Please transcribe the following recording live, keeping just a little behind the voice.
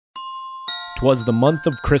'Twas the month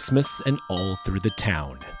of Christmas, and all through the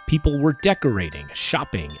town, people were decorating,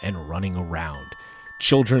 shopping, and running around.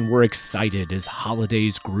 Children were excited as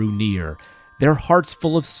holidays grew near, their hearts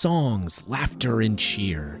full of songs, laughter, and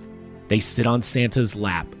cheer. They sit on Santa's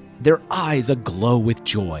lap, their eyes aglow with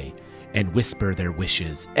joy, and whisper their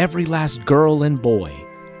wishes, every last girl and boy.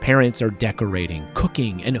 Parents are decorating,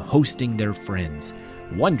 cooking, and hosting their friends,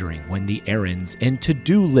 wondering when the errands and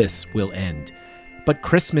to-do lists will end. But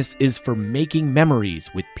Christmas is for making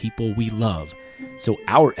memories with people we love, so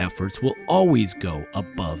our efforts will always go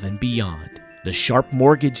above and beyond. The Sharp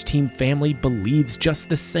Mortgage Team family believes just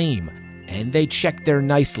the same, and they checked their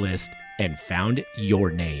nice list and found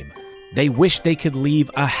your name. They wish they could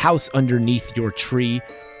leave a house underneath your tree,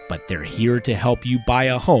 but they're here to help you buy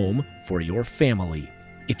a home for your family.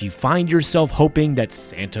 If you find yourself hoping that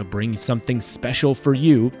Santa brings something special for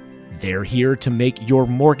you, they're here to make your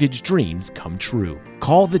mortgage dreams come true.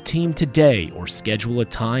 Call the team today or schedule a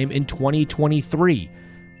time in 2023.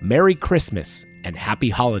 Merry Christmas and Happy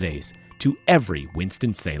Holidays to every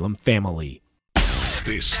Winston-Salem family.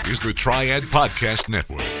 This is the Triad Podcast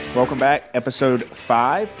Network. Welcome back. Episode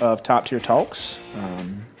 5 of Top Tier Talks.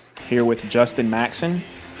 Here with Justin Maxson.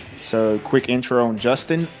 So quick intro on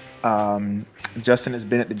Justin. Justin has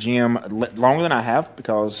been at the gym longer than I have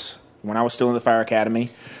because when I was still in the Fire Academy,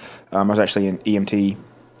 I was actually in EMT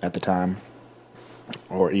at the time,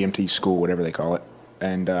 or EMT school, whatever they call it.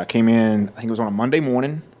 And I came in, I think it was on a Monday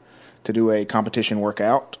morning, to do a competition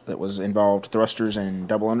workout that involved thrusters and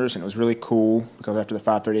double unders. And it was really cool because after the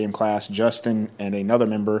 5:30 a.m. class, Justin and another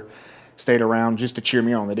member stayed around just to cheer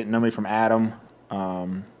me on. They didn't know me from Adam,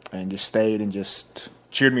 and just stayed and just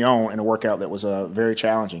cheered me on in a workout that was very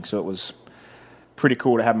challenging. So it was pretty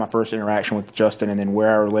cool to have my first interaction with Justin, and then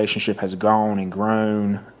where our relationship has gone and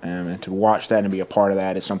grown, and to watch that and be a part of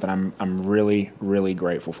that is something I'm really, really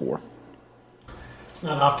grateful for. It's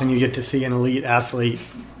not often you get to see an elite athlete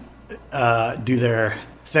do their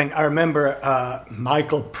thing. I remember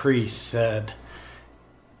Michael Priest said,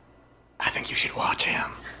 "I think you should watch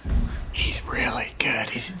him. He's really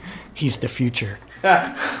good. He's the future."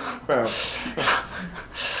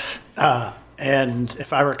 And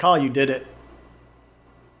if I recall, you did it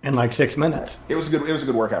in like 6 minutes. It was a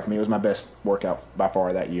good workout for me. It was my best workout by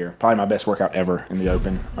far that year. Probably my best workout ever in the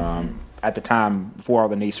open. At the time, before all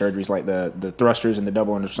the knee surgeries, like the thrusters and the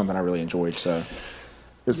double unders, something I really enjoyed. So it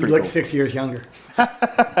was pretty cool. You look 6 years younger.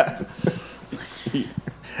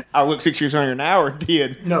 I look 6 years younger now, or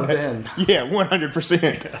did? No, then. Yeah,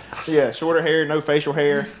 100%. Yeah, shorter hair, no facial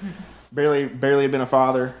hair. Barely had been a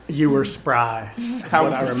father. You were spry.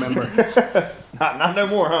 I remember. Not no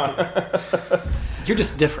more, huh? You're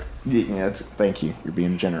just different. Yeah, thank you. You're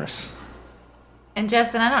being generous. And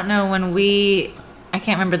Justin, I don't know when I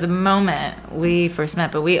can't remember the moment we first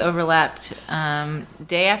met, but we overlapped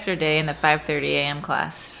day after day in the 5:30 a.m.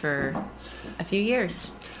 class for a few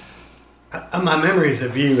years. My memories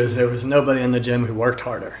of you is there was nobody in the gym who worked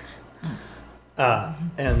harder.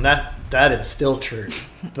 And that is still true.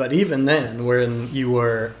 But even then, when you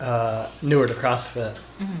were newer to CrossFit,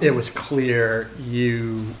 it was clear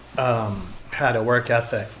you had a work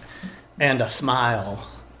ethic and a smile.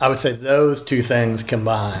 I would say those two things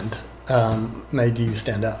combined made you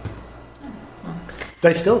stand up.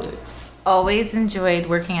 They still do. Always enjoyed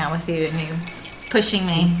working out with you and you pushing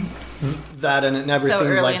me. That, and it never so seemed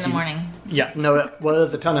early like in the morning. Yeah, no, it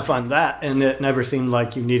was a ton of fun. That, and it never seemed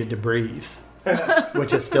like you needed to breathe,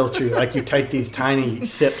 which is still true. Like you take these tiny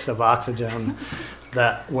sips of oxygen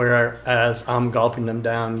that, whereas I'm gulping them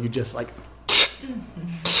down, you just like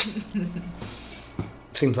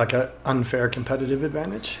seems like an unfair competitive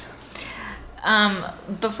advantage.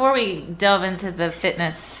 Before we delve into the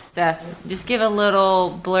fitness stuff, just give a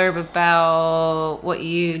little blurb about what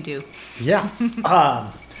you do. Yeah.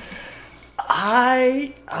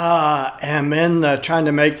 I am in trying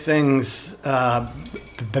to make things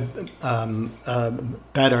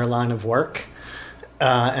better line of work.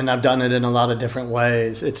 And I've done it in a lot of different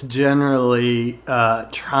ways. It's generally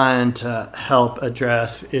trying to help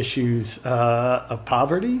address issues of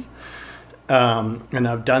poverty. And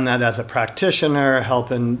I've done that as a practitioner,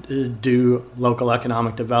 helping do local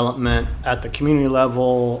economic development at the community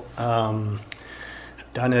level.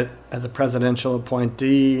 Done it as a presidential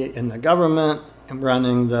appointee in the government. I'm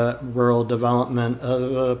running the rural development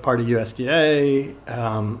part of USDA.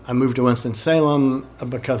 I moved to Winston-Salem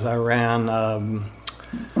because I ran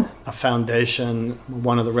a foundation,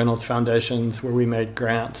 one of the Reynolds Foundations, where we made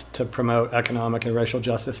grants to promote economic and racial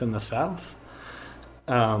justice in the South.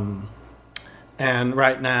 And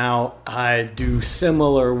right now, I do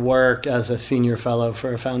similar work as a senior fellow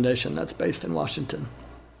for a foundation that's based in Washington.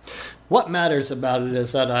 what matters about it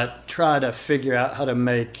is that I try to figure out how to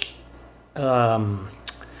make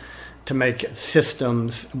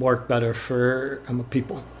systems work better for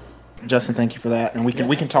people. Justin, thank you for that, and we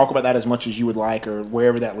can talk about that as much as you would like, or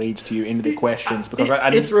wherever that leads to you into the questions, because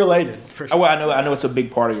it's related for sure. Oh, well, I know it's a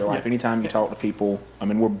big part of your life. Anytime you talk to people, I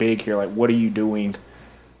mean, we're big here. Like, what are you doing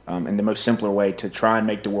in the most simpler way to try and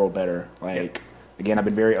make the world better? Like, again, I've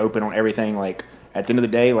been very open on everything. Like, at the end of the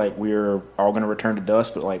day, like, we're all going to return to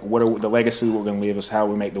dust, but like, what are the legacy we're going to leave is how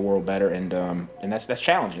we make the world better, and that's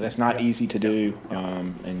challenging. That's not easy to do,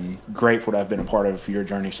 and grateful to have been a part of your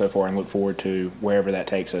journey so far, and look forward to wherever that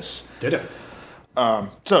takes us. Did it?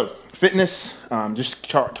 So fitness, just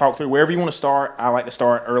talk through wherever you want to start. I like to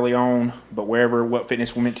start early on, but what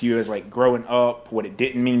fitness meant to you as like growing up, what it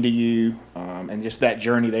didn't mean to you, and just that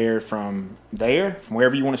journey from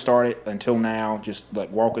wherever you want to start it until now. Just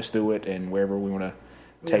like walk us through it, and wherever we want to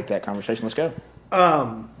take that conversation. Let's go.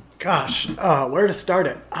 Where to start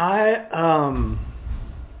it? I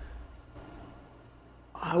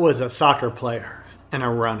was a soccer player and a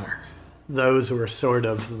runner. Those were sort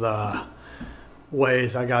of the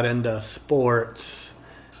ways I got into sports.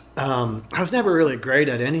 I was never really great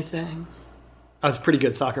at anything. I was a pretty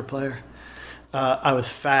good soccer player. I was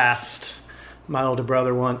fast. My older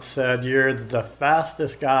brother once said, "You're the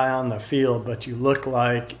fastest guy on the field, but you look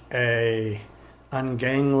like a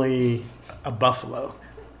buffalo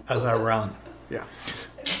as I run." Yeah.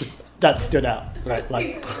 That stood out, right?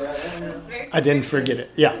 Like, I didn't forget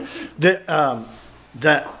it. Yeah.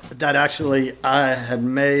 That actually, I had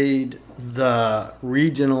made the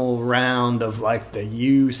regional round of like the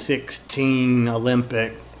U16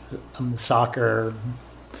 Olympic soccer,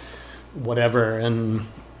 whatever, and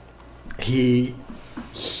he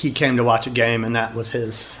came to watch a game, and that's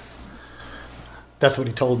what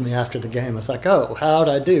he told me after the game. It's like, "Oh, how'd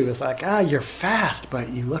I do?" It's like, "You're fast, but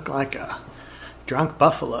you look like a drunk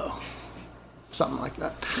buffalo," something like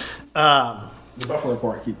that. The buffalo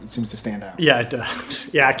part seems to stand out. Yeah, it does.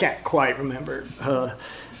 Yeah, I can't quite remember.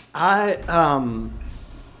 I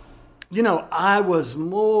was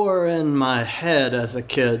more in my head as a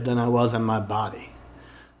kid than I was in my body.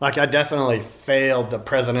 Like, I definitely failed the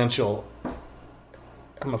presidential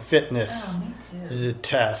fitness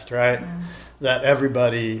test, right? Yeah. That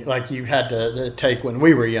everybody, like, you had to take when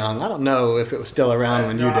we were young. I don't know if it was still around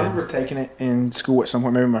when you did. I remember taking it in school at some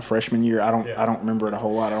point, maybe my freshman year. I don't remember it a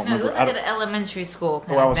whole lot. I don't remember. It was like an elementary school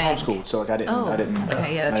kind I was homeschooled, so like I didn't.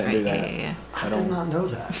 Okay, yeah, that's right. Yeah. I did not know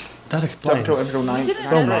that. That explains until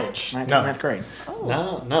so much. Ninth grade.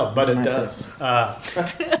 Oh. No, but it does.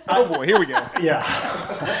 Oh boy, here we go. Yeah,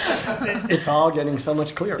 it's all getting so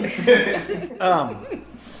much clearer.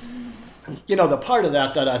 The part of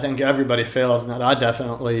that I think everybody failed, and that I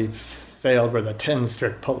definitely failed, were the 10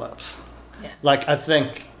 strict pull-ups. Yeah. Like, I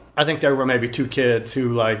think there were maybe 2 kids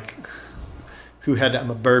who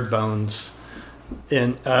had bird bones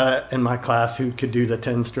in my class who could do the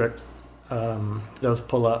 10 strict those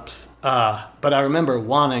pull-ups. But I remember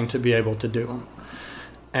wanting to be able to do them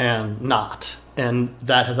and not, and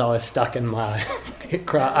that has always stuck in my.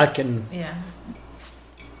 Yeah.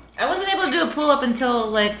 I wasn't able to do a pull-up until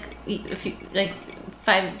 4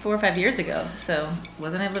 or 5 years ago, so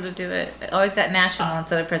wasn't able to do it. I always got national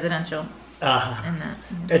instead of presidential.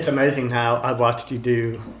 It's amazing how I've watched you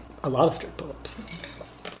do a lot of strict pull-ups.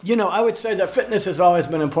 I would say that fitness has always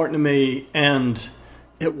been important to me, and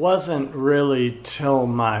it wasn't really till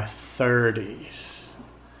my 30s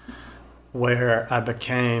where I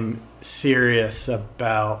became serious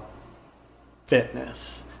about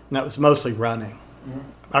fitness, and that was mostly running. Mm-hmm.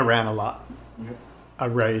 I ran a lot. Yep. I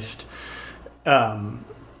raced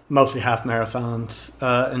mostly half marathons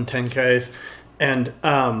and 10Ks. And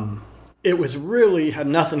it was really had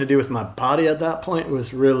nothing to do with my body at that point. It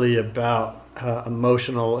was really about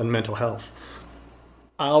emotional and mental health.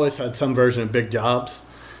 I always had some version of big jobs,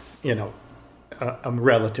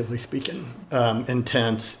 relatively speaking,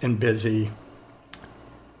 intense and busy,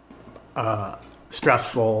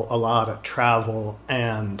 stressful, a lot of travel,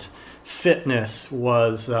 and fitness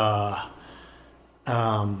was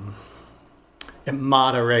it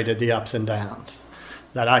moderated the ups and downs.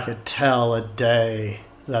 That I could tell a day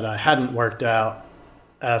that I hadn't worked out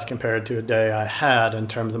as compared to a day I had in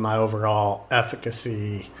terms of my overall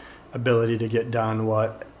efficacy, ability to get done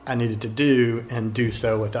what I needed to do and do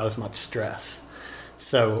so without as much stress.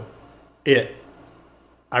 So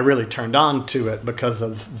I really turned on to it because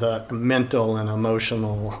of the mental and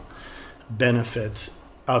emotional benefits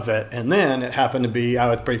of it. And then it happened to be I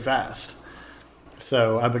was pretty fast.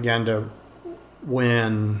 So I began to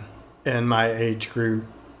win in my age group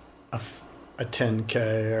a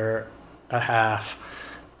 10K or a half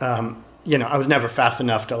I was never fast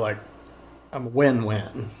enough to like, I'm a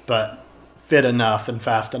win-win, but fit enough and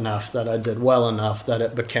fast enough that I did well enough that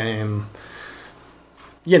it became,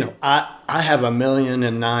 I have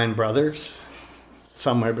 1,000,009 brothers,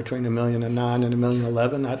 somewhere between 1,000,009 and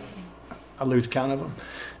 1,011,011. I lose count of them.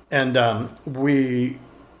 And we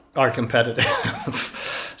are competitive.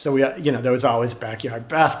 So there was always backyard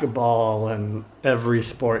basketball and every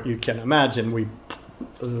sport you can imagine we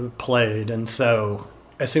played. And so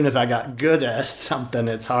as soon as I got good at something,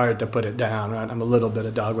 it's hard to put it down, right? I'm a little bit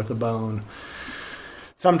a dog with a bone.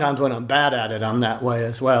 Sometimes when I'm bad at it, I'm that way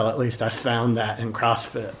as well. At least I found that in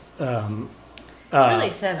CrossFit. It's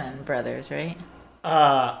really 7 brothers, right?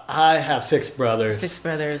 I have 6 brothers. 6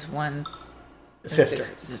 brothers, 1 sister.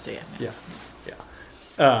 Sister, Yeah.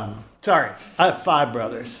 Sorry, I have 5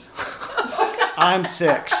 brothers. I'm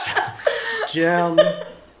 6. Jim,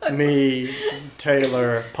 me,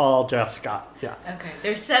 Taylor, Paul, Jeff, Scott. Yeah. Okay,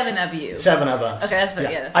 there's 7 of you. 7 of us. Okay,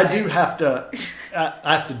 that's I right. do have to.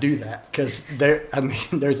 I have to do that because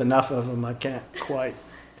there's enough of them. I can't quite.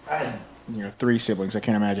 I had 3 siblings. I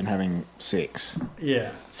can't imagine having 6.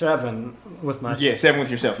 Yeah, 7 with my. Yeah, 7 with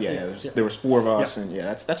yourself. Yeah. There was 4 of us, and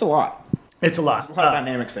that's a lot. It's a lot. There's a lot of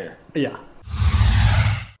dynamics there. Yeah.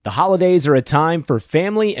 The holidays are a time for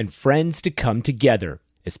family and friends to come together,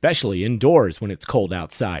 especially indoors when it's cold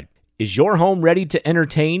outside. Is your home ready to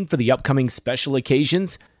entertain for the upcoming special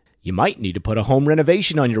occasions? You might need to put a home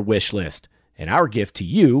renovation on your wish list. And our gift to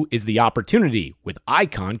you is the opportunity with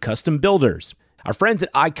Icon Custom Builders. Our friends at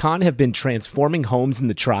Icon have been transforming homes in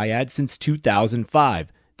the Triad since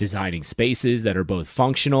 2005, designing spaces that are both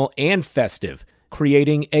functional and festive,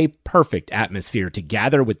 creating a perfect atmosphere to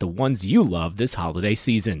gather with the ones you love this holiday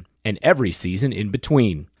season, and every season in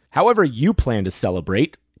between. However you plan to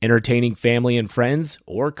celebrate, entertaining family and friends,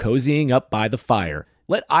 or cozying up by the fire,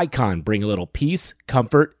 let Icon bring a little peace,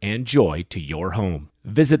 comfort, and joy to your home.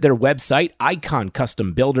 Visit their website,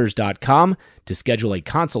 iconcustombuilders.com, to schedule a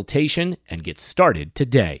consultation and get started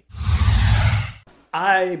today.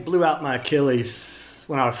 I blew out my Achilles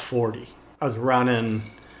when I was 40. I was running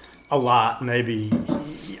a lot, maybe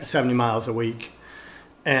 70 miles a week.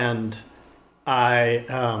 And I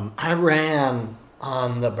ran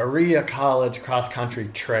on the Berea College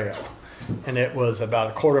cross-country trail. And it was about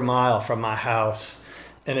a quarter mile from my house.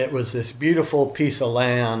 And it was this beautiful piece of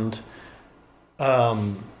land,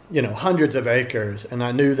 hundreds of acres. And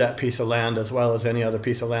I knew that piece of land as well as any other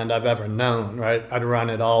piece of land I've ever known, right? I'd run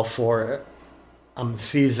it all for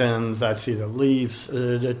seasons. I'd see the leaves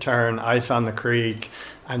turn, ice on the creek.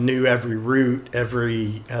 I knew every route,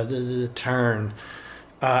 every turn.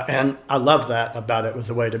 And I loved that about it. It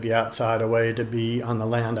was a way to be outside, a way to be on the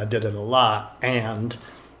land. I did it a lot. And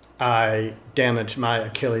I damaged my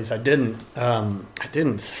Achilles. I didn't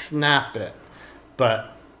snap it,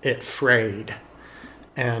 but it frayed.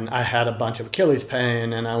 And I had a bunch of Achilles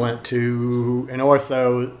pain, and I went to an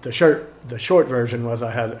ortho. The short version was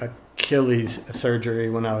I had Achilles surgery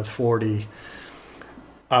when I was 40,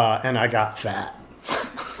 and I got fat.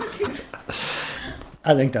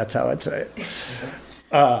 I think that's how I'd say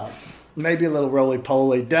it. Maybe a little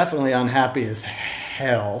roly-poly, definitely unhappy as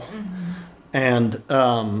hell, and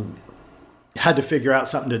had to figure out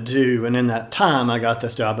something to do. And in that time, I got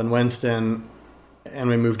this job in Winston, and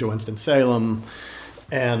we moved to Winston-Salem,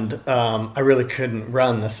 and I really couldn't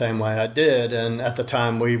run the same way I did. And at the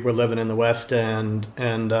time, we were living in the West End,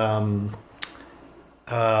 and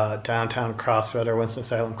downtown CrossFit or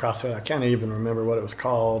Winston-Salem CrossFit, I can't even remember what it was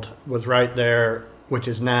called, was right there, which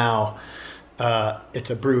is now, it's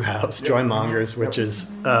a brew house, Joymongers, which is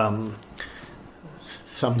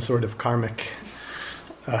some sort of karmic.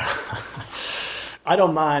 I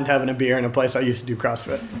don't mind having a beer in a place I used to do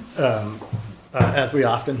CrossFit, as we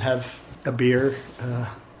often have a beer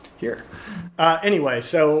here. Anyway,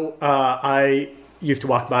 so I used to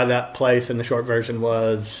walk by that place, and the short version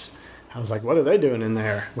was, I was like, what are they doing in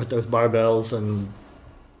there with those barbells? And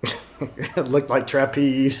it looked like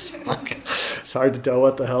trapeze. It's hard to tell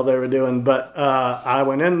what the hell they were doing. But I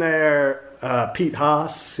went in there. Pete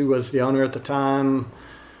Haas, who was the owner at the time,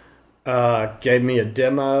 gave me a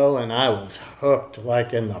demo, and I was hooked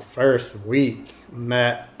like in the first week.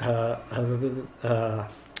 It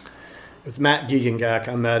was Matt Giegengak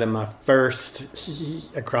I met in my first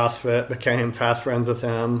at CrossFit, became fast friends with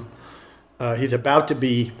him. He's about to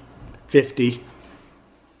be 50,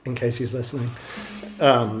 in case he's listening.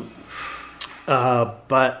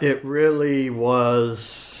 But it really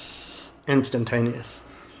was instantaneous.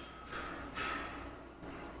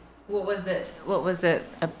 What was it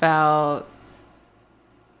about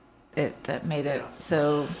it that made it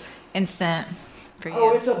so instant for you?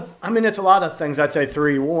 Oh, it's a lot of things. I'd say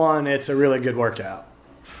 3. 1, it's a really good workout.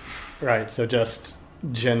 Right. So just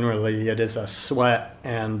generally it is a sweat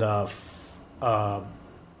and,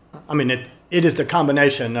 it is the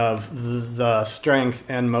combination of the strength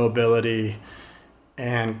and mobility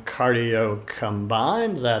and cardio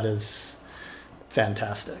combined that is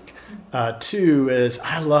fantastic. 2 is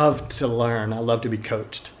I love to learn. I love to be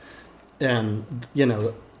coached. And,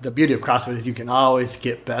 the beauty of CrossFit is you can always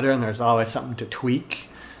get better and there's always something to tweak.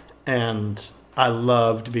 And I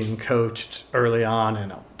loved being coached early on in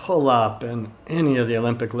a pull-up and any of the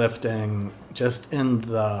Olympic lifting, just in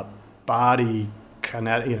the body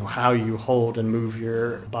kinetic, how you hold and move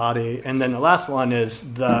your body. And then the last one is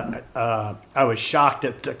I was shocked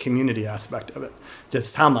at the community aspect of it,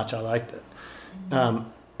 just how much I liked it.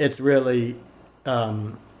 It's really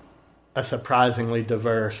a surprisingly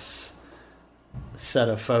diverse set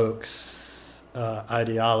of folks,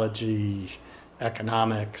 ideology,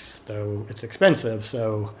 economics, though it's expensive,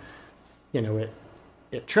 so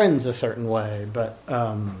it trends a certain way, but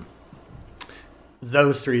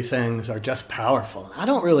those 3 things are just powerful. I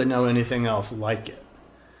don't really know anything else like it,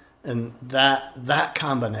 and that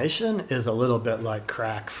combination is a little bit like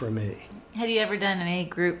crack for me. Had you ever done any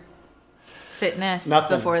group fitness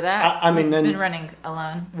Nothing. before that? I mean, You've then, been running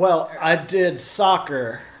alone. Well, I did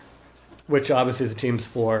soccer, which obviously is a team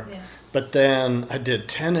sport, but then I did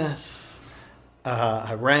tennis,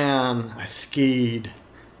 I ran, I skied,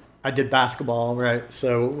 I did basketball, right?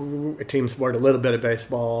 So a team sport, a little bit of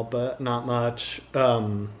baseball, but not much.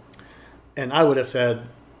 And I would have said,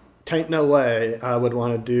 "Tain't no way I would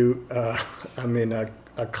want to do,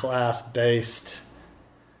 a class-based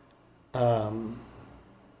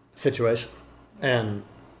situation." And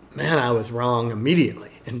man, I was wrong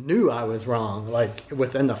immediately and knew I was wrong. Like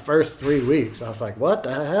within the first 3 weeks, I was like, "What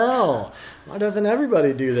the hell? Why doesn't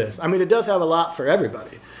everybody do this?" I mean, it does have a lot for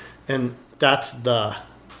everybody, and that's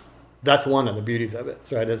one of the beauties of it,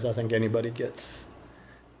 right? Is I think anybody gets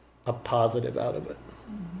a positive out of it.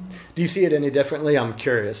 Mm-hmm. Do you see it any differently? I'm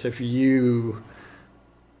curious if you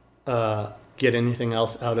get anything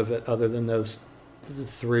else out of it other than those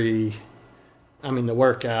 3. I mean, the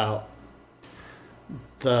workout,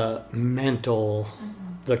 the mental,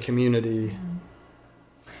 the community.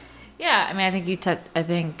 Yeah, I mean, I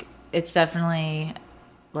think it's definitely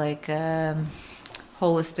like a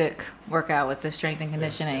holistic workout with the strength and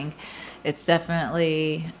conditioning. It's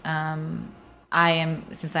definitely, since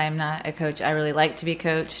I am not a coach, I really like to be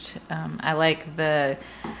coached. I like that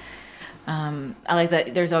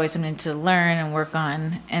there's always something to learn and work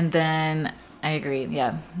on. And then I agree,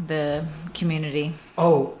 yeah, the community.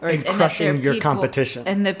 Oh, and crushing your competition.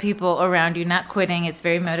 And the people around you, not quitting. It's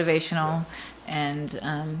very motivational. And,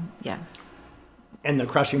 yeah. And the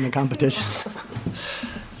crushing the competition.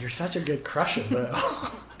 You're such a good crusher, Bill.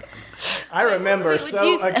 I remember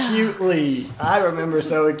so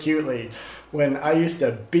acutely when I used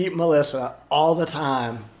to beat Melissa all the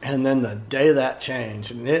time, and then the day that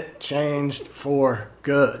changed, and it changed for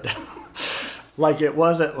good. Like it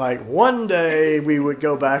wasn't like one day we would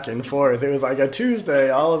go back and forth. It was like a Tuesday,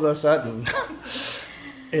 all of a sudden,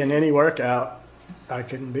 in any workout, I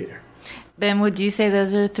couldn't beat her. Ben, would you say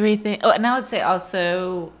those are 3 things? Oh, and I would say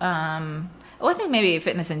also, I think maybe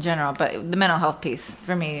fitness in general, but the mental health piece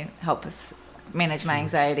for me helps manage my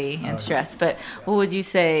anxiety and stress. But what would you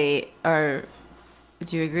say would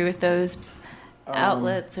you agree with those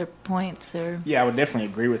outlets or points? Or Yeah, I would definitely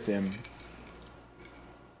agree with them.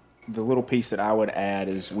 The little piece that I would add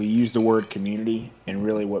is we use the word community, and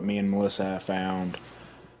really what me and Melissa have found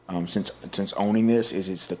since owning this is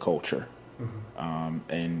it's the culture.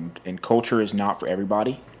 And culture is not for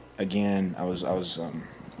everybody. Again, was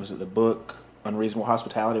it the book Unreasonable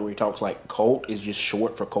Hospitality where he talks like cult is just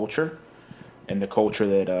short for culture, and the culture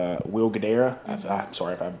that Will Guidara, I'm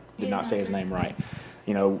sorry if I did not say his name right,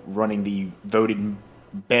 running the voted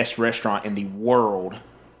best restaurant in the world,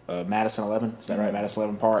 Madison 11, is that right? Madison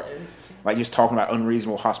 11 Park, like just talking about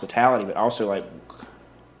unreasonable hospitality, but also like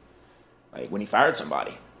when he fired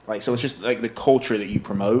somebody. Like, so it's just like the culture that you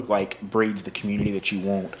promote, like, breeds the community that you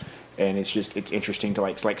want. And it's interesting to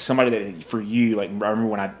like somebody that for you, like, I remember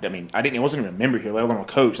when I wasn't even a member here, let alone a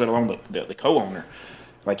coach, let alone the co-owner.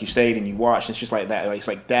 Like, you stayed and you watched. It's just like that. Like, it's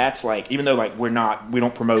like, that's like, even though like we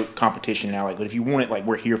don't promote competition now, like, but if you want it, like,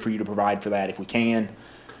 we're here for you to provide for that if we can.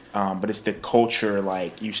 But it's the culture,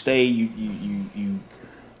 like, you stay,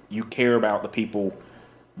 you care about the people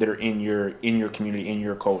that are in your community, in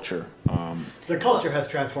your culture. The culture has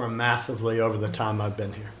transformed massively over the time I've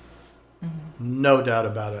been here. Mm-hmm. No doubt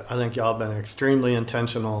about it. I think y'all have been extremely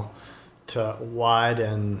intentional to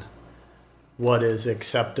widen what is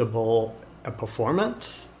acceptable a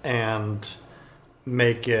performance and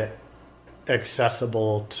make it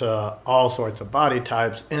accessible to all sorts of body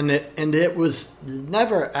types, and it was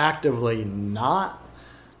never actively not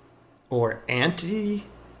or anti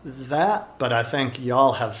that, but I think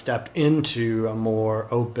y'all have stepped into a more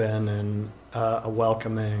open and a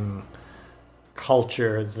welcoming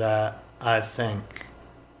culture that I think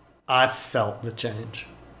I felt the change.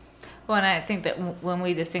 Well, and I think that when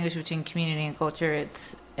we distinguish between community and culture,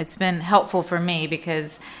 it's been helpful for me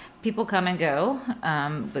because people come and go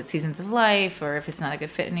with seasons of life, or if it's not a good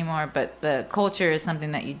fit anymore. But the culture is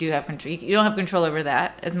something that you do have control. You don't have control over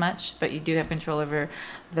that as much, but you do have control over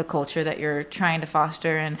the culture that you're trying to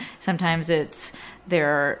foster. And sometimes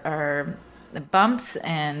there are bumps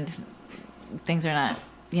and things are not.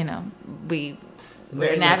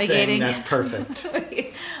 We're navigating. That's perfect.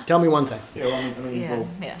 Tell me one thing.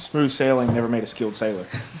 Smooth sailing never made a skilled sailor.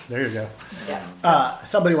 There you go. Yeah.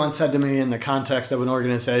 Somebody once said to me in the context of an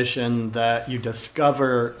organization that you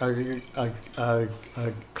discover a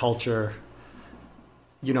culture,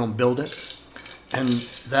 you don't build it. And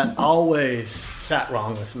that always sat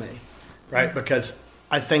wrong with me, right? Because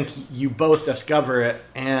I think you both discover it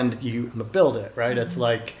and you build it, right? It's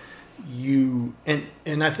like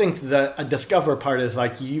and I think the discover part is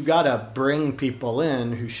like you got to bring people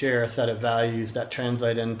in who share a set of values that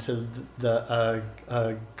translate into the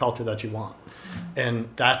culture that you want. And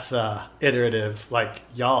that's iterative. Like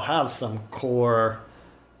y'all have some core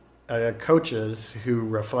coaches who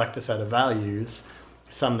reflect a set of values.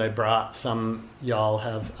 Some they brought, some y'all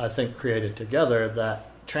have, I think, created together that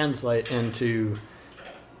translate into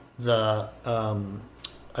the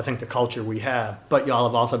I think the culture we have, but y'all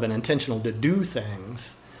have also been intentional to do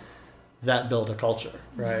things that build a culture,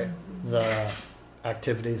 right? Mm-hmm. The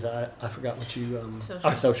activities, I forgot what you,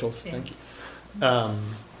 socials, yeah. Thank you.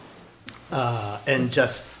 And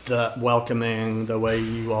just the welcoming, the way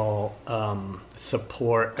you all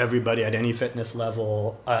support everybody at any fitness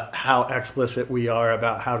level, how explicit we are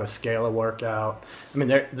about how to scale a workout. I mean,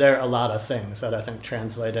 there are a lot of things that I think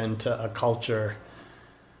translate into a culture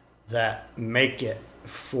that make it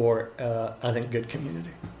for, I think, good community.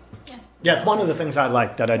 Yeah, it's one of the things I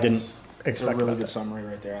like that I didn't expect. It's a really good summary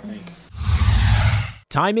right there, I think.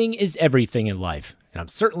 Timing is everything in life, and I'm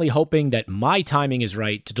certainly hoping that my timing is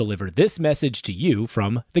right to deliver this message to you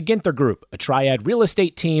from the Ginther Group, a triad real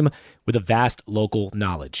estate team with a vast local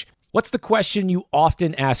knowledge. What's the question you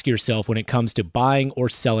often ask yourself when it comes to buying or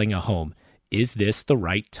selling a home? Is this the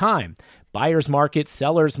right time? Buyer's market,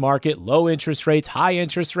 seller's market, low interest rates, high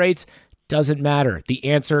interest rates? Doesn't matter. The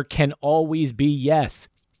answer can always be yes.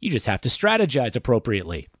 You just have to strategize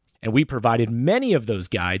appropriately. And we provided many of those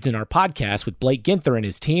guides in our podcast with Blake Ginther and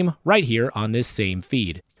his team right here on this same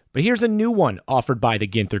feed. But here's a new one offered by the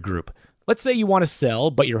Ginther Group. Let's say you want to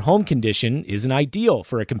sell, but your home condition isn't ideal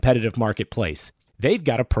for a competitive marketplace. They've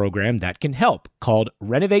got a program that can help called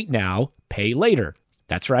Renovate Now, Pay Later.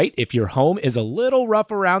 That's right. If your home is a little rough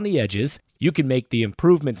around the edges, you can make the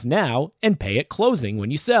improvements now and pay at closing when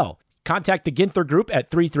you sell. Contact the Ginther Group at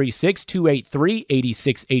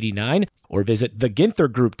 336-283-8689 or visit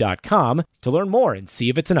theginthergroup.com to learn more and see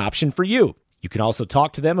if it's an option for you. You can also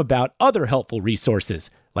talk to them about other helpful resources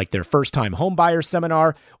like their first-time homebuyer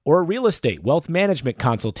seminar or a real estate wealth management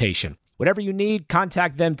consultation. Whatever you need,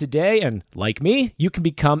 contact them today, and like me, you can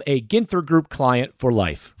become a Ginther Group client for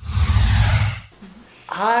life.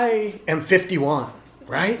 I am 51,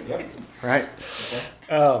 right? Yep. Right.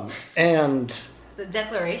 Okay. And... The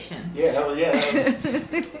declaration. Yeah.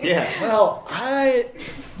 Yeah. Well,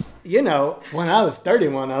 when I was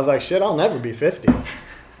 31, I was like, shit, I'll never be 50.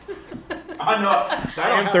 I know.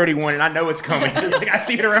 I am 31, and I know it's coming. Like, I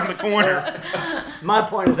see it around the corner. My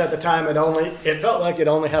point is, at the time, it felt like it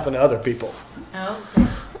only happened to other people. Oh, okay.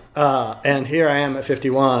 And here I am at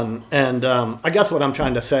 51, and I guess what I'm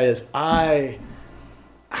trying to say is I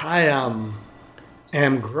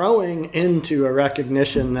am growing into a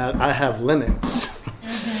recognition that I have limits.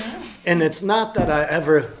 Mm-hmm. And it's not that I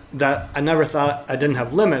never thought I didn't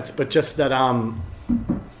have limits, but just that I'm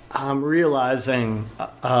realizing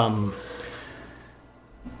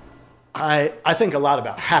I think a lot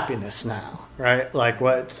about happiness now, right? Like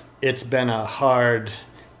it's been a hard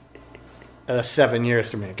 7 years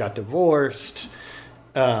for me. I got divorced.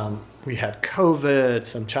 We had COVID,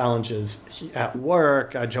 some challenges at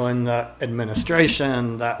work. I joined the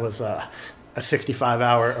administration. That was a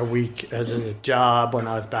 65-hour-a-week job when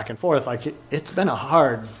I was back and forth. Like it's been a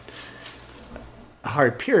hard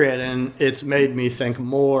period, and it's made me think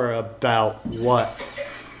more about what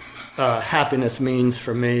happiness means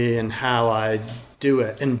for me and how I do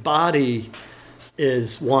it. And body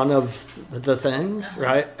is one of the things,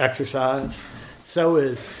 right? Exercise. So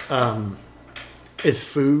is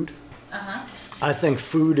food. I think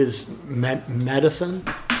food is medicine.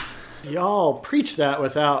 Y'all preach that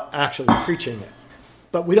without actually preaching it.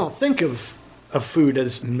 But we don't think of food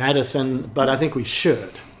as medicine, but I think we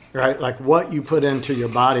should, right? Like what you put into your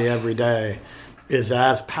body every day is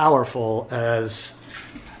as powerful as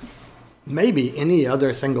maybe any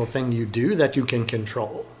other single thing you do that you can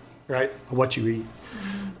control, right? What you eat.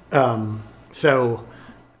 So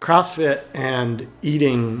CrossFit and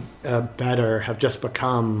eating better have just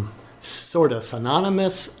become sort of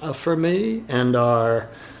synonymous for me, and are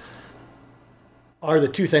the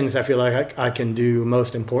two things I feel like I can do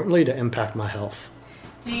most importantly to impact my health.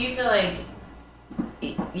 Do you feel like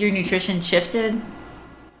your nutrition shifted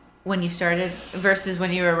when you started versus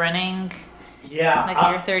when you were running? Yeah.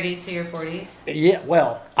 Like your 30s to your 40s? Yeah,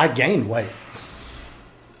 well, I gained weight.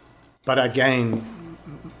 But I gained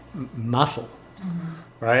muscle,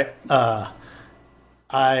 right? I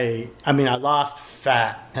mean, I lost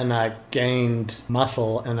fat and I gained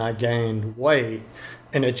muscle and I gained weight,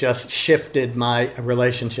 and it just shifted my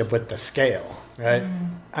relationship with the scale, right?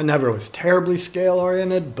 I never was terribly scale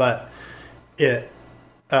oriented, but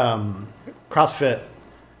CrossFit,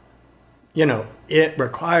 it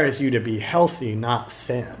requires you to be healthy, not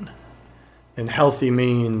thin. And healthy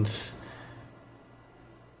means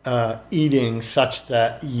eating such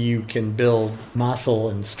that you can build muscle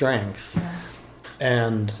and strength. Yeah.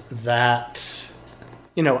 And that,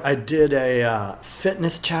 I did a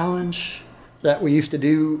fitness challenge that we used to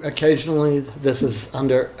do occasionally. This is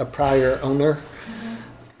under a prior owner.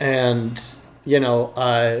 And,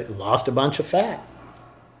 I lost a bunch of fat.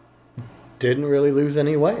 Didn't really lose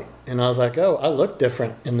any weight. And I was like, oh, I look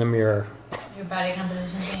different in the mirror. Your body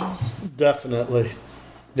composition changed? Definitely.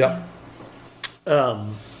 Yep.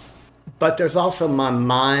 But there's also my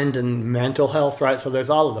mind and mental health, right? So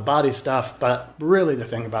there's all of the body stuff, but really the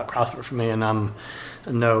thing about CrossFit for me, and I'm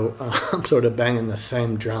sort of banging the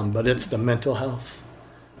same drum, but it's the mental health.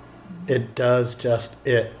 It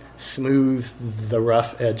smooths the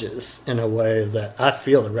rough edges in a way that I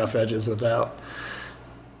feel the rough edges without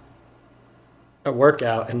a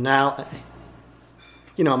workout. And now,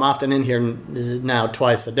 I'm often in here now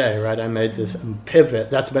twice a day, right? I made this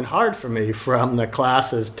pivot. That's been hard for me from the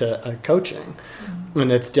classes to coaching.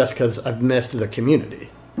 And it's just because I've missed the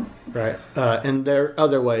community, right? And there are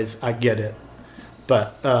other ways I get it.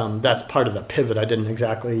 But that's part of the pivot I didn't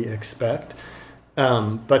exactly expect.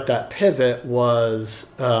 But that pivot was,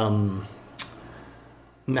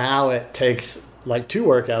 now it takes like 2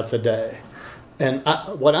 workouts a day. And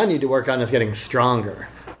what I need to work on is getting stronger.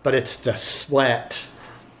 But it's the sweat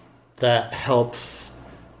that helps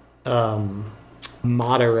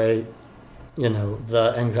moderate,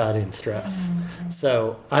 the anxiety and stress.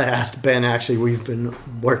 So I asked Ben, actually, we've been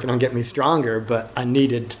working on getting me stronger, but I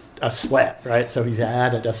needed a sweat, right? So he's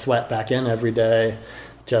added a sweat back in every day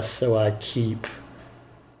just so I keep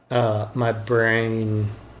my brain,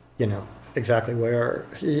 exactly where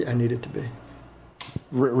I need it to be.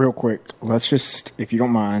 Real quick, let's just, if you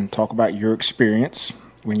don't mind, talk about your experience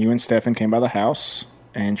when you and Stefan came by the house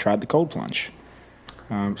and tried the cold plunge.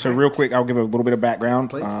 So real quick, I'll give a little bit of background.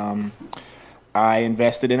 Please. I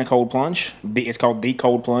invested in a cold plunge. It's called the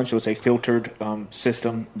Cold Plunge, so it's a filtered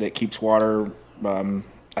system that keeps water, I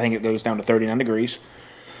think it goes down to 39 degrees.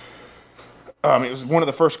 It was one of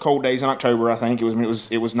the first cold days in October. I think it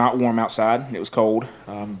was not warm outside. It was cold,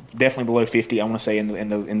 definitely below 50. I want to say in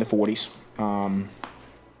the 40s.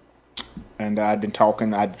 And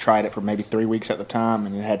I'd tried it for maybe 3 weeks at the time,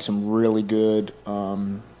 and it had some really good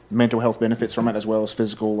mental health benefits from it, as well as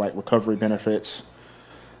physical, like recovery benefits.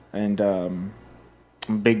 And I'm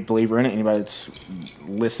a big believer in it. Anybody that's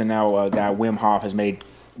listening now, guy Wim Hof has made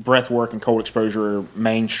breath work and cold exposure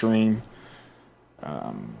mainstream.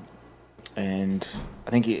 And I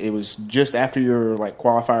think it was just after your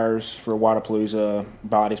qualifiers for Wodapalooza.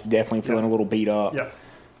 Body's definitely feeling a little beat up. Yeah.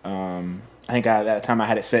 I think at that time I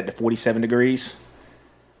had it set to 47 degrees.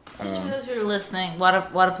 Just for those who are listening,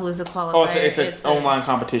 Wodapalooza qualifier. Oh, it's an online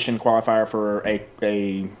competition qualifier for a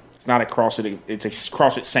it's not a CrossFit, it's a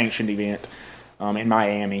CrossFit sanctioned event in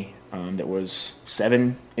Miami. That was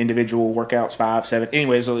 7 individual workouts, 5, 7.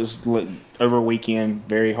 Anyways, it was over a weekend,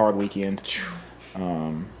 very hard weekend.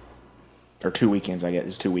 Or 2 weekends, I guess. It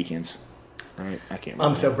was 2 weekends. Right? I can't remember.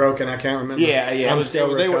 I'm so broken, I can't remember. Yeah. It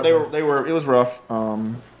was rough.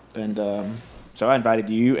 So I invited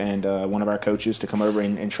you and one of our coaches to come over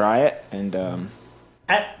and try it. And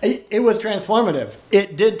it was transformative.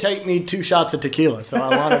 It did take me 2 shots of tequila, so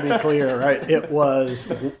I want to be clear, right? It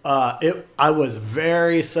was. I was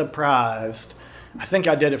very surprised I think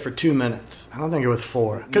I did it for 2 minutes. I don't think it was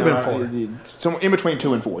 4. Could have been 4. So in between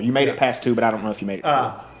 2 and 4. You made it past 2, but I don't know if you made it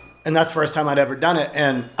 4. And that's the first time I'd ever done it.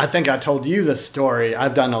 And I think I told you this story.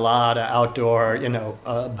 I've done a lot of outdoor, a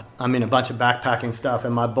bunch of backpacking stuff.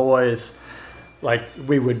 And my boys, like,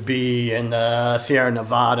 we would be in the Sierra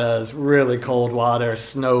Nevadas, really cold water,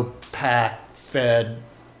 snow-pack-fed,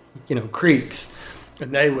 creeks.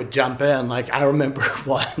 And they would jump in. Like, I remember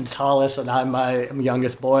once Hollis and I, my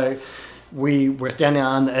youngest boy, we were standing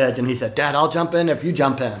on the edge, and he said, "Dad, I'll jump in if you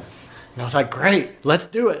jump in." And I was like, "Great, let's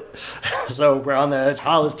do it." So we're on the edge.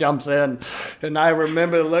 Hollis jumps in, and I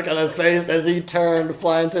remember the look on his face as he turned,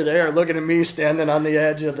 flying through the air, looking at me standing on the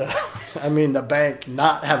edge of the bank,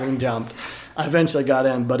 not having jumped. I eventually got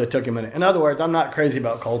in, but it took a minute. In other words, I'm not crazy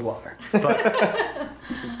about cold water. But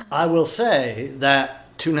I will say that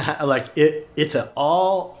it's an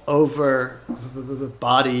all-over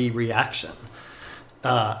body reaction.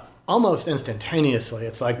 Almost instantaneously.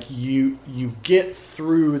 It's like you get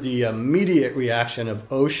through the immediate reaction of,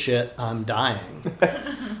 oh shit, I'm dying,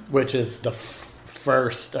 which is the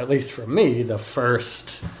first, at least for me, it's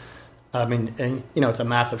a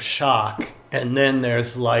massive shock. And then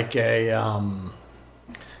there's like a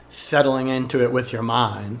settling into it with your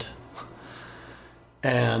mind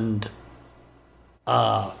and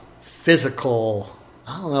physical,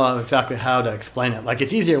 I don't know exactly how to explain it. Like,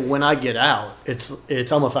 it's easier when I get out. It's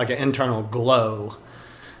almost like an internal glow.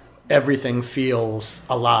 Everything feels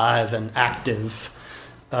alive and active,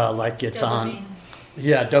 like it's Dopamine. on.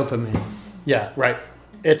 Yeah, dopamine. Yeah, right.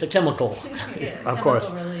 It's a chemical, of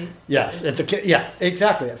course. Release. Yes,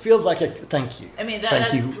 exactly. It feels like a. Thank you. I mean,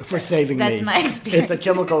 thank you for saving me. That's my experience. It's a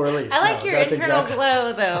chemical release. I like your internal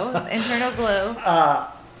glow, though. Internal glow.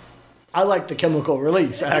 I like the chemical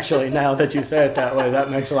release, actually, now that you say it that way.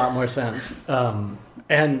 That makes a lot more sense.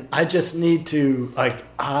 And I just need to,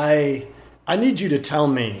 I need you to tell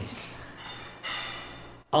me.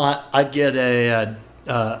 I get a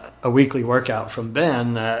weekly workout from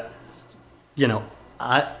Ben that,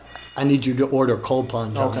 I need you to order cold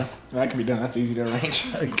plunge. Okay. That can be done. That's easy to arrange.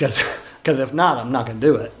 Because if not, I'm not going to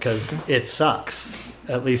do it, because it sucks.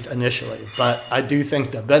 At least initially. But I do think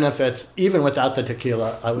the benefits, even without the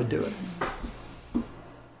tequila, I would do it.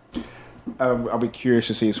 I'll be curious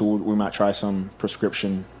to see, so we might try some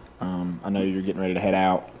prescription. I know you're getting ready to head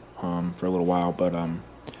out for a little while, but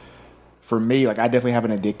for me, I definitely have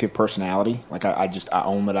an addictive personality. I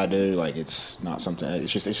own that I do. It's not something,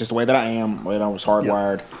 it's just the way that I am, the way that I was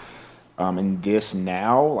hardwired. Yep. And this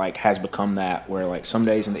now, has become that where, some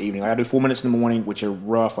days in the evening, I do 4 minutes in the morning, which are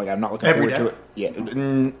rough. I'm not looking forward to it. Yeah. I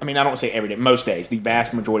don't want to say every day. Most days. The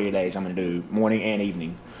vast majority of days I'm going to do morning and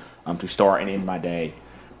evening to start and end my day.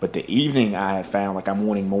 But the evening I have found, I'm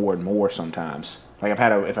wanting more and more sometimes. If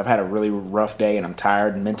I've had a really rough day and I'm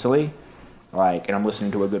tired mentally, and I'm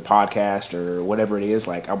listening to a good podcast or whatever it is,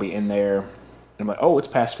 I'll be in there and I'm like, oh, it's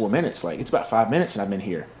past 4 minutes. It's about 5 minutes and I've been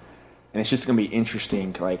here. And it's just gonna be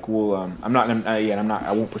interesting. I'm not gonna.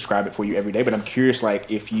 I won't prescribe it for you every day, but I'm curious.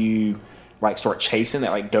 If you start chasing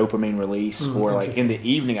that dopamine release, or in the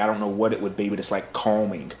evening, I don't know what it would be, but it's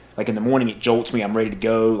calming. In the morning, it jolts me. I'm ready to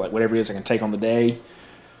go. Whatever it is, I can take on the day.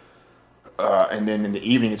 And then in the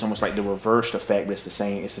evening, it's almost like the reversed effect, but it's the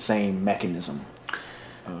same. It's the same mechanism.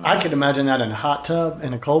 I could imagine that in a hot tub,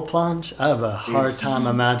 in a cold plunge. I have a hard time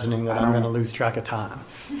imagining that I'm going to lose track of time.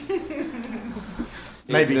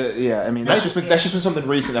 Maybe. That's just been something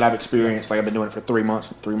recent that I've experienced. I've been doing it for 3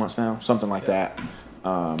 months now, something like that.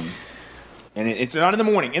 And it's not in the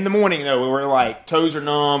morning. In the morning, though, we're toes are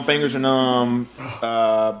numb, fingers are numb,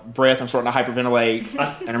 breath, I'm starting to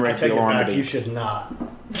hyperventilate, and I'm ready for the alarm to beep. You should not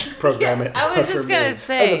program it. I was just going to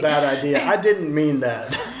say. That's a bad idea. I didn't mean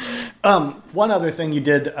that. One other thing you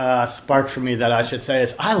did spark for me that I should say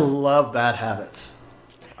is I love bad habits.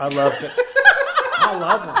 I love them.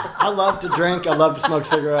 I love to drink. I love to smoke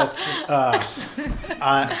cigarettes.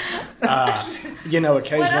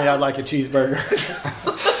 Occasionally I'd like a cheeseburger.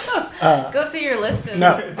 Go through your list of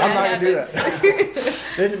No, I'm not going to do that.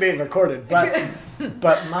 This is being recorded. But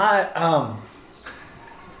my...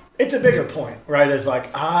 it's a bigger point, right? It's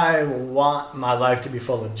I want my life to be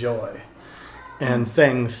full of joy and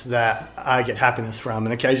things that I get happiness from.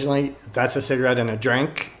 And occasionally that's a cigarette and a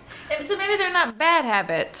drink. So maybe they're not bad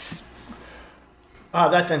habits.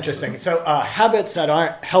 That's interesting. So habits that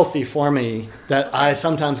aren't healthy for me that I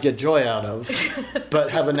sometimes get joy out of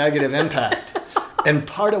but have a negative impact. And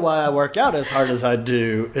part of why I work out as hard as I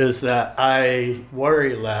do is that I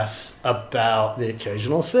worry less about the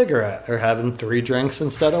occasional cigarette or having 3 drinks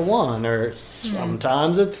instead of 1, or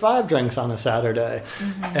sometimes it's 5 drinks on a Saturday.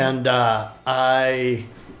 Mm-hmm. And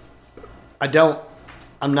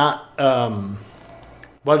I'm not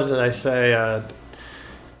what did they say?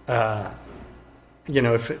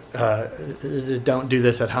 If don't do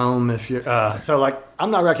this at home. If you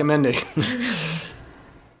I'm not recommending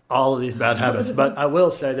all of these bad habits, but I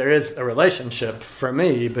will say there is a relationship for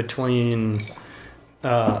me between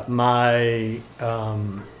my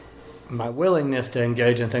willingness to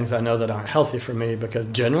engage in things I know that aren't healthy for me, because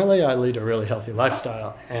generally I lead a really healthy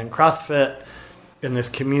lifestyle, and CrossFit in this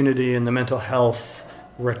community and the mental health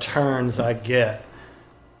returns I get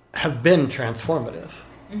have been transformative.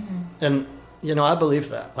 Mm-hmm. And, I believe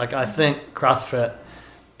that. Like, I think CrossFit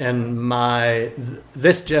and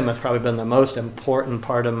this gym has probably been the most important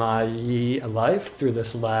part of my life through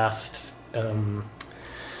this last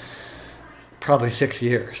probably 6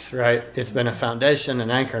 years, right? It's been a foundation,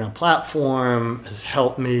 an anchor, and a platform. Has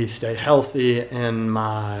helped me stay healthy in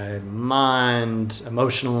my mind,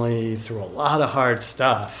 emotionally, through a lot of hard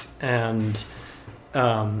stuff. And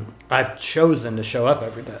I've chosen to show up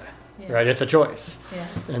every day, right? It's a choice. Yeah.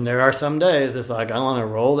 And there are some days it's like, I want to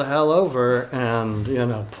roll the hell over and,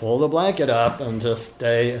 pull the blanket up and just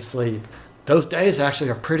stay asleep. Those days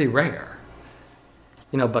actually are pretty rare,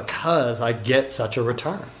 because I get such a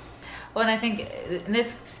return. Well, and I think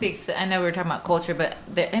this speaks to, I know we were talking about culture, but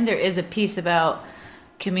I think there is a piece about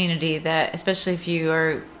community that, especially if you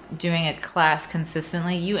are doing a class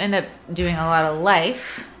consistently, you end up doing a lot of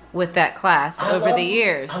life with that class over the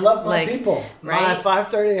years. I love my people, right? My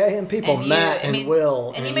 5:30 a.m. people, Matt and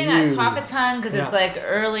Will. And you may not talk a ton because it's like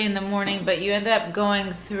early in the morning, but you end up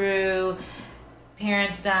going through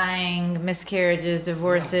parents dying, miscarriages,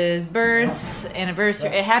 divorces, births, anniversary,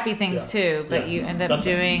 happy things too, but you end up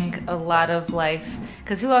doing a lot of life.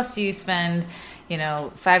 Because who else do you spend,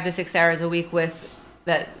 5 to 6 hours a week with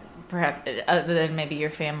that perhaps other than maybe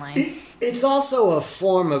your family? It's also a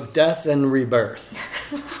form of death and rebirth.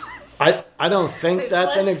 I don't think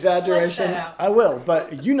that's an exaggeration. I will,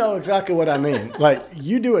 but you know exactly what I mean. Like,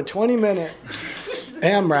 you do a 20-minute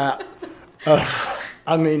AMRAP.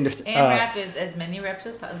 AMRAP is as many reps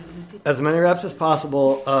as possible. As many reps as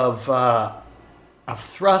possible of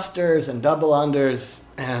thrusters and double unders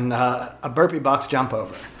and a burpee box jump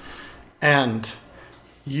over. And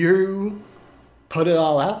you put it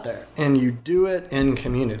all out there, and you do it in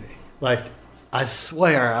community. Like, I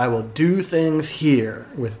swear I will do things here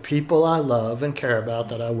with people I love and care about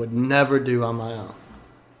that I would never do on my own.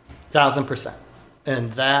 1,000%.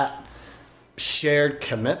 And that shared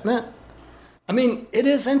commitment, it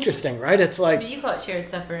is interesting, right? It's like... But you call it shared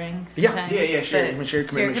suffering sometimes. Yeah, shared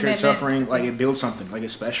commitment, shared suffering. Like, it builds something. Like,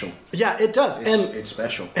 it's special. Yeah, it does. It's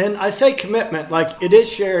special. And I say commitment, like, it is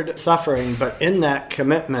shared suffering, but in that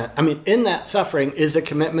commitment... in that suffering is a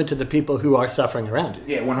commitment to the people who are suffering around you.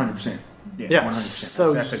 Yeah, 100%. Yeah, 100%.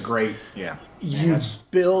 So that's a great... Yeah. You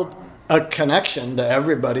build a connection to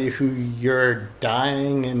everybody who you're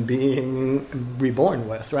dying and being reborn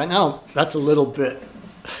with. Right now, that's a little bit...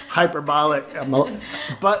 hyperbolic,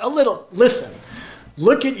 but a little. Listen,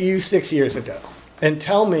 look at you 6 years ago and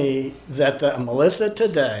tell me that the Melissa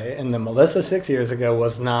today and the Melissa 6 years ago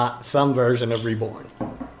was not some version of reborn.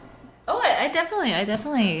 Oh, I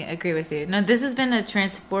definitely agree with you. No, this has been a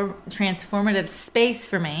transformative space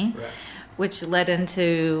for me, right, which led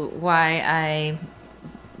into why I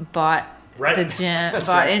bought the gym,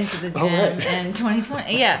 into the gym in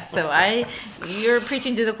 2020. Yeah, so you're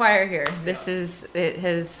preaching to the choir here. It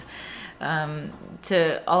has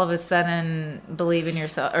to all of a sudden believe in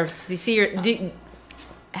yourself, or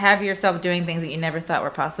have yourself doing things that you never thought were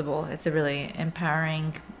possible. It's a really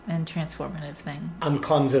empowering and transformative thing. I'm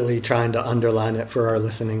clumsily trying to underline it for our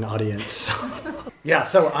listening audience. Yeah,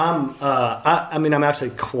 so I'm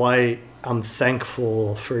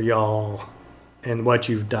thankful for y'all and what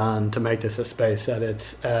you've done to make this a space that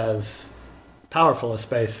it's as powerful a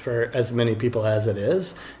space for as many people as it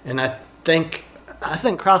is. And I think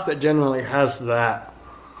CrossFit generally has that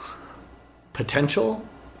potential,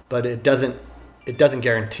 but it doesn't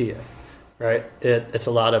guarantee it, right? It's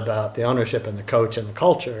a lot about the ownership and the coach and the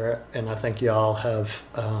culture, and I think y'all have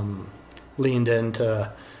leaned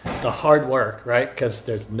into the hard work, right? Because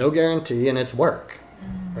there's no guarantee, and it's work,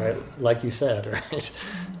 right? Like you said, right?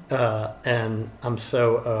 And I'm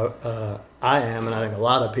I am, and I think a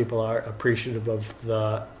lot of people are appreciative of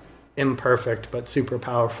the imperfect but super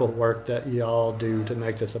powerful work that y'all do to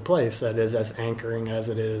make this a place that is as anchoring as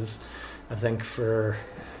it is, I think, for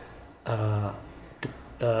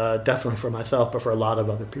definitely for myself, but for a lot of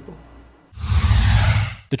other people.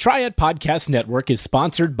 The Triad Podcast Network is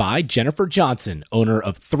sponsored by Jennifer Johnson, owner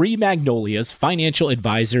of 3 Magnolias Financial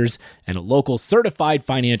Advisors and a local certified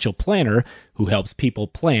financial planner who helps people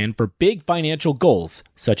plan for big financial goals,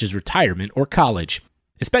 such as retirement or college.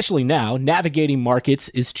 Especially now, navigating markets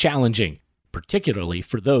is challenging, particularly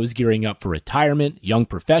for those gearing up for retirement, young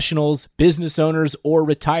professionals, business owners, or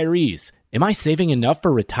retirees. Am I saving enough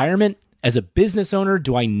for retirement? As a business owner,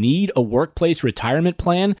 do I need a workplace retirement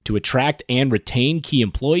plan to attract and retain key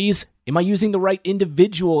employees? Am I using the right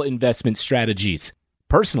individual investment strategies?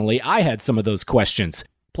 Personally, I had some of those questions.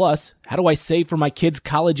 Plus, how do I save for my kids'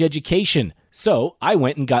 college education? So I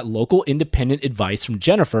went and got local independent advice from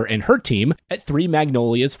Jennifer and her team at Three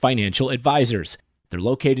Magnolias Financial Advisors. They're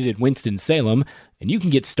located in Winston-Salem, and you can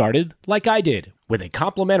get started like I did with a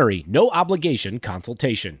complimentary, no-obligation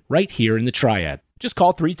consultation right here in the Triad. Just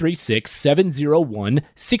call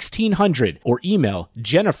 336-701-1600 or email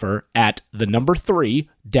Jennifer at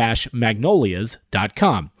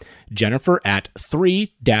 3-magnolias.com. Jennifer at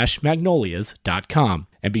 3-magnolias.com.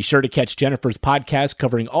 And be sure to catch Jennifer's podcast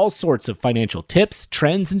covering all sorts of financial tips,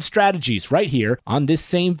 trends, and strategies right here on this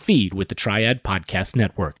same feed with the Triad Podcast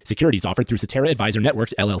Network. Securities offered through Cetera Advisor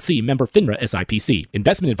Networks, LLC, member FINRA SIPC.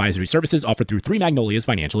 Investment advisory services offered through Three Magnolias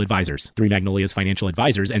Financial Advisors. Three Magnolias Financial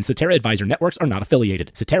Advisors and Cetera Advisor Networks are not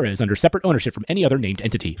affiliated. Cetera is under separate ownership from any other named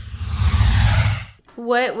entity.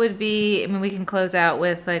 What would be, I mean, we can close out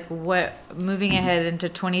with like what, moving ahead into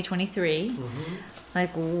 2023,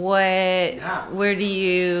 like what, where do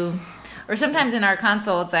you, or sometimes in our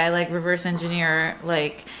consults, I like reverse engineer,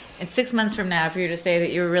 like in 6 months from now, if you were to say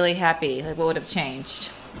that you were really happy, like what would have changed?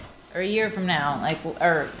 Or a year from now, like,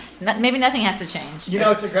 or maybe nothing has to change. You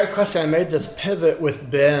know, it's a great question. I made this pivot with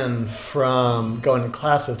Ben from going to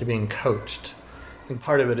classes to being coached. And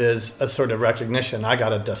part of it is a sort of recognition. I got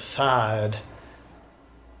to decide,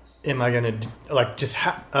 am I going to, like, just,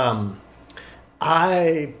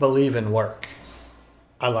 I believe in work.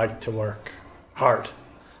 I like to work hard.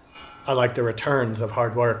 I like the returns of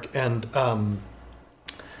hard work. And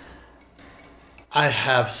I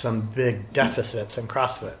have some big deficits in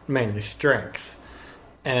CrossFit, mainly strength.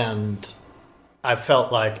 And I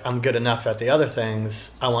felt like I'm good enough at the other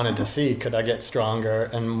things. I wanted to see, could I get stronger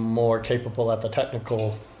and more capable at the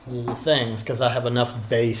technical things? Because I have enough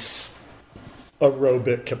base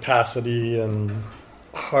aerobic capacity and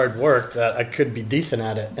hard work that I could be decent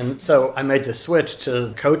at it. And so I made the switch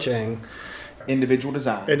to coaching. Individual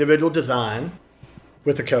design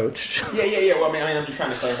with a coach. Yeah. Well, I mean, I'm just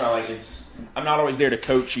trying to clarify. Like, I'm not always there to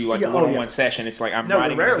coach you, like a one-on-one session. It's like I'm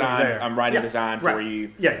writing design. There. I'm writing design for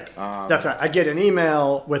you. Yeah, that's right. I get an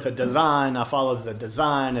email with a design. I follow the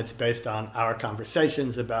design. It's based on our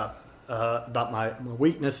conversations about my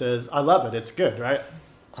weaknesses. I love it. It's good, right?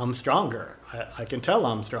 I'm stronger. I can tell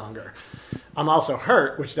I'm stronger. I'm also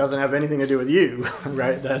hurt, which doesn't have anything to do with you,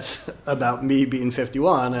 right? That's about me being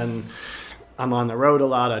 51, and I'm on the road a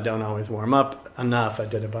lot. I don't always warm up enough. I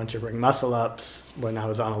did a bunch of ring muscle ups when I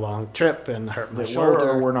was on a long trip and hurt my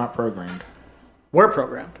shoulder. We're not programmed. We're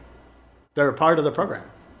programmed. They're a part of the program.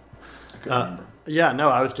 I couldn't remember. Yeah, no,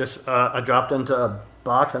 I was just, I dropped into a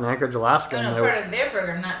box in Anchorage, Alaska. Oh, no, part of their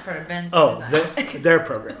program, not part of Ben's design. Their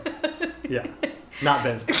program. Yeah. Not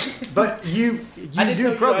Ben's. But you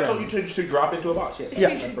do program. I told you to drop into a box. Yes.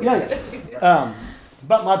 Yeah.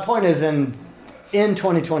 But my point is in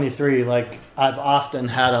 2023, like I've often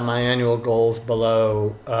had on my annual goals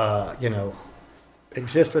below,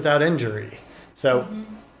 exist without injury. So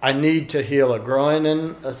I need to heal a groin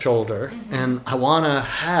and a shoulder, and I want to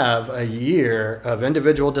have a year of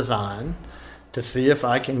individual design to see if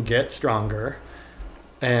I can get stronger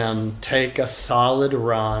and take a solid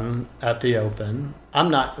run at the Open.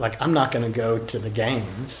 I'm not going to go to the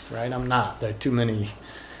games, right? I'm not. There are too many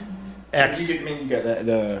You got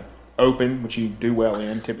the Open, which you do well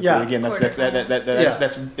in typically. Yeah. Again, that's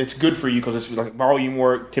it's good for you because it's like volume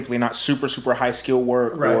work, typically not super high skill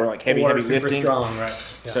work or like heavy super lifting. Strong,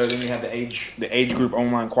 right? Yeah. So then you have the age group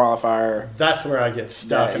online qualifier. That's where I get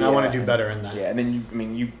stuck, and I want to do better in that. Yeah, and then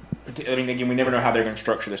again, we never know how they're going to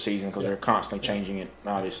structure the season because they're constantly changing it.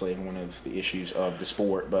 Obviously, one of the issues of the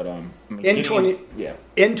sport. But in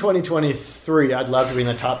 2023, I'd love to be in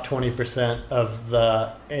the top 20% of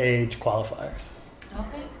the age qualifiers.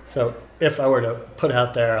 Okay. So if I were to put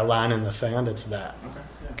out there a line in the sand, it's that. Okay.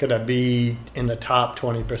 Yeah. Could I be in the top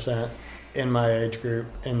 20% in my age group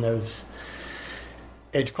in those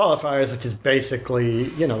age qualifiers, which is basically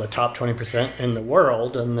the top 20% in the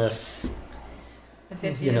world in this. The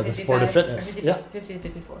 50 to 55, the sport of fitness. 50 to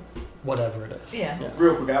 54. Whatever it is. Yeah.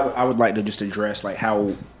 Real quick, I would like to just address like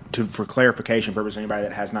how, for clarification purposes, anybody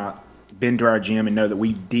that has not been to our gym and know that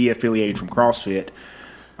we de-affiliated from CrossFit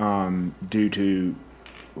due to,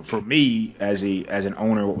 for me as an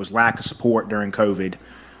owner, what was lack of support during COVID,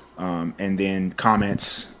 and then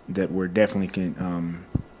comments that were definitely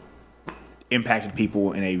impacted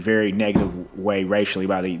people in a very negative way racially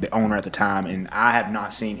by the owner at the time, and I have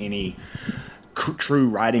not seen any true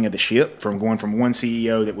righting of the ship from going from one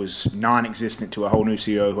CEO that was non-existent to a whole new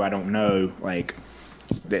CEO who I don't know. Like,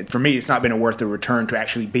 that for me, it's not been worth the return to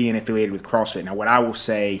actually being affiliated with CrossFit. Now, what I will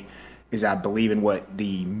say is I believe in what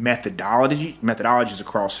the methodologies of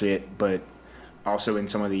CrossFit, but also in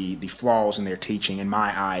some of the flaws in their teaching in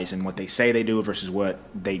my eyes and what they say they do versus what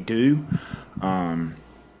they do. I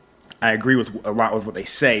agree with a lot with what they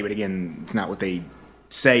say, but again, it's not what they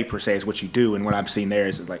say per se, is what you do. And what I've seen there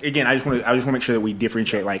is, like, again, I just want to make sure that we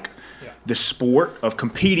differentiate, like, the sport of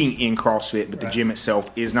competing in CrossFit, but the gym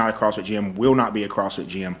itself is not a CrossFit gym, will not be a CrossFit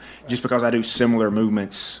gym. Just because I do similar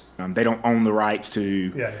movements, they don't own the rights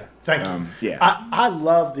to. Thank you. I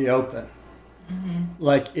love the Open. Mm-hmm.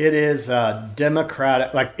 Like, it is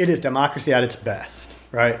democratic. Like, it is democracy at its best,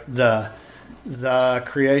 right? The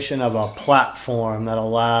creation of a platform that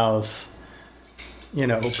allows,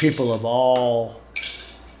 people of all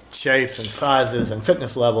shapes and sizes and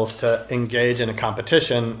fitness levels to engage in a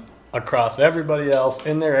competition across everybody else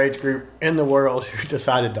in their age group in the world who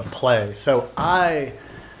decided to play. So I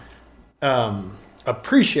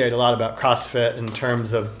appreciate a lot about CrossFit in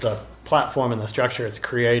terms of the platform and the structure it's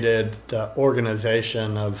created, the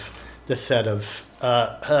organization of the set of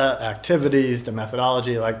activities, the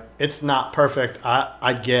methodology. Like, it's not perfect.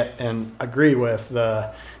 I get and agree with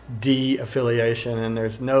the de-affiliation, and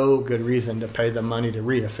there's no good reason to pay the money to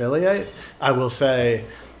re-affiliate. I will say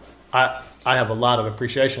I have a lot of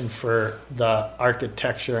appreciation for the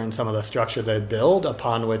architecture and some of the structure they build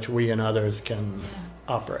upon which we and others can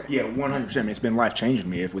operate. Yeah, 100%. I mean, it's been life-changing to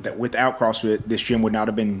me. Without CrossFit, this gym would not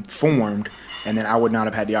have been formed, and then I would not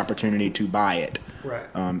have had the opportunity to buy it.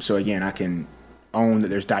 Right. So, again, I can own that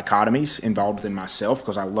there's dichotomies involved within myself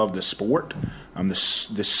because I love the sport. The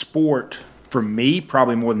sport, for me,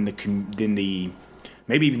 probably more than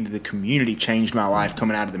maybe even the community, changed my life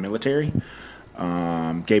coming out of the military.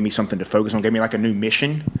 Gave me something to focus on, gave me like a new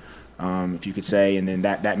mission, if you could say, and then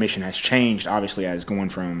that mission has changed, obviously, as going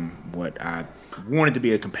from what I wanted to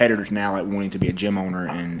be a competitor to now, like, wanting to be a gym owner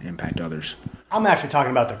and impact others. I'm actually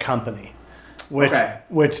talking about the company, which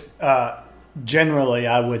generally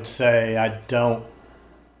I would say I don't,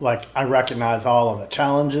 like, I recognize all of the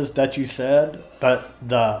challenges that you said, but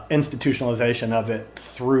the institutionalization of it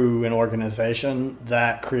through an organization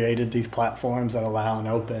that created these platforms that allow an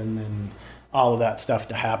Open and all of that stuff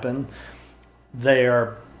to happen, they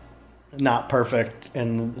are not perfect,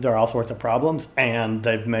 and there are all sorts of problems, and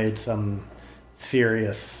they've made some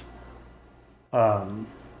serious,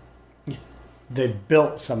 they've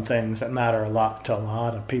built some things that matter a lot to a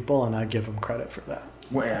lot of people, and I give them credit for that.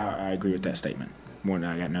 Well, I agree with that statement.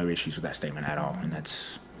 I got no issues with that statement at all, and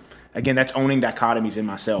that's owning dichotomies in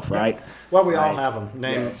myself, right? Well, we all have them.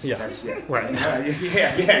 Well,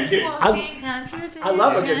 being contradiction. I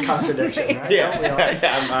love a good contradiction,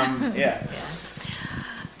 right?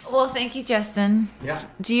 Well, thank you, Justin. Yeah.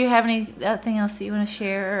 Do you have anything else that you want to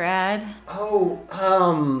share or add?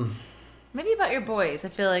 Maybe about your boys. I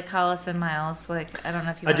feel like Hollis and Miles. Like, I don't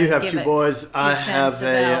know if you. I do have two boys. I have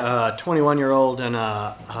a 21-year-old and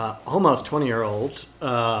a almost 20-year-old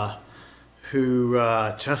who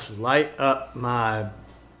just light up my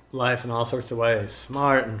life in all sorts of ways.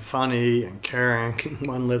 Smart and funny and caring.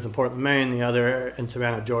 One lives in Portland, Maine. The other in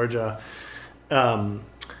Savannah, Georgia. I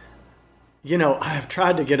have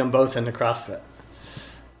tried to get them both into CrossFit.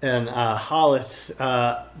 And Hollis,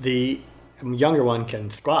 the younger one, can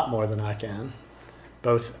squat more than I can.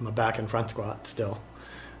 Both my back and front squat still.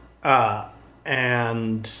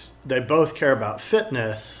 And they both care about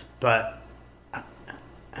fitness,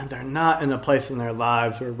 and they're not in a place in their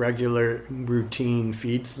lives where regular routine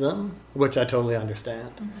feeds them, which I totally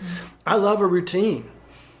understand. Mm-hmm. I love a routine.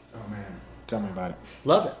 Oh, man. Tell me about it.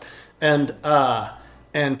 Love it.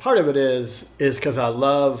 And part of it is because I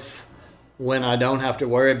love when I don't have to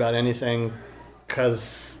worry about anything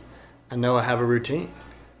because I know I have a routine.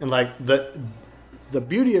 And like the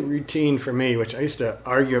beauty of routine for me, which I used to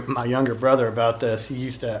argue with my younger brother about this,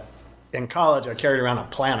 in college, I carried around a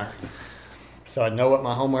planner. So I know what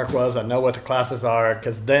my homework was, I know what the classes are,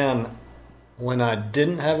 because then when I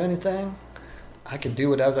didn't have anything, I could do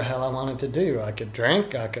whatever the hell I wanted to do. I could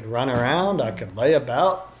drink, I could run around, I could lay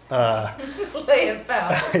about. Lay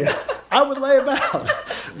about. Yeah, I would lay about.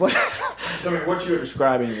 What you're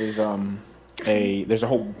describing is there's a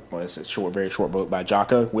whole, it's a very short book by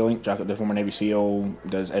Jocko Willink. Jocko, the former Navy SEAL,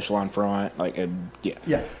 does echelon front.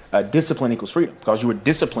 Discipline equals freedom, because you were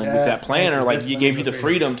disciplined with that planner. Like, you gave you the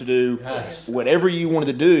freedom to do whatever you wanted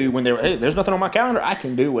to do when there's nothing on my calendar. I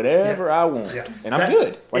can do whatever I want, and I'm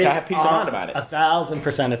good. Like, I have peace of mind about it.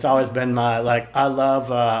 1,000%. It's always been my, like, I love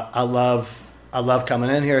coming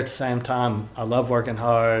in here at the same time. I love working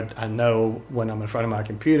hard. I know when I'm in front of my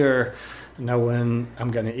computer. I know when I'm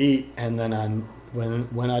going to eat, and then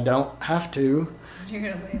when I don't have to, you're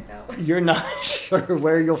going to lay about. You're not sure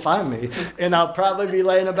where you'll find me, and I'll probably be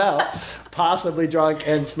laying about, possibly drunk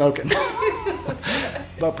and smoking,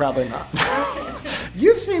 but probably not.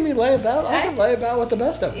 You've seen me lay about. I can lay about with the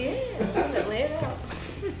best of them. Yeah, lay it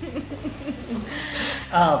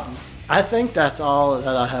out. I think that's all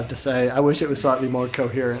that I have to say. I wish it was slightly more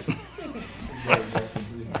coherent.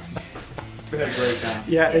 We had a great time.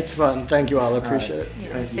 Yeah, it's fun. Thank you all. I appreciate it.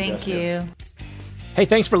 Thank you. Hey,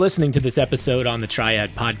 thanks for listening to this episode on the Triad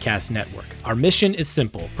Podcast Network. Our mission is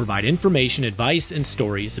simple: provide information, advice, and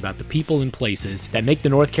stories about the people and places that make the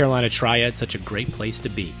North Carolina Triad such a great place to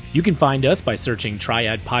be. You can find us by searching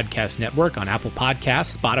Triad Podcast Network on Apple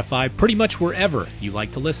Podcasts, Spotify, pretty much wherever you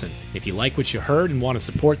like to listen. If you like what you heard and want to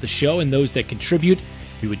support the show and those that contribute,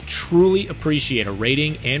 we would truly appreciate a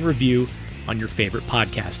rating and review on your favorite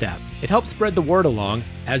podcast app. It helps spread the word along,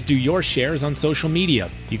 as do your shares on social media.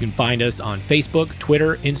 You can find us on Facebook,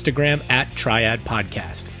 Twitter, Instagram @Triad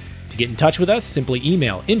Podcast. To get in touch with us, simply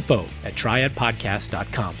email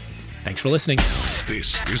info@triadpodcast.com. Thanks for listening.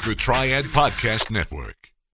 This is the Triad Podcast Network.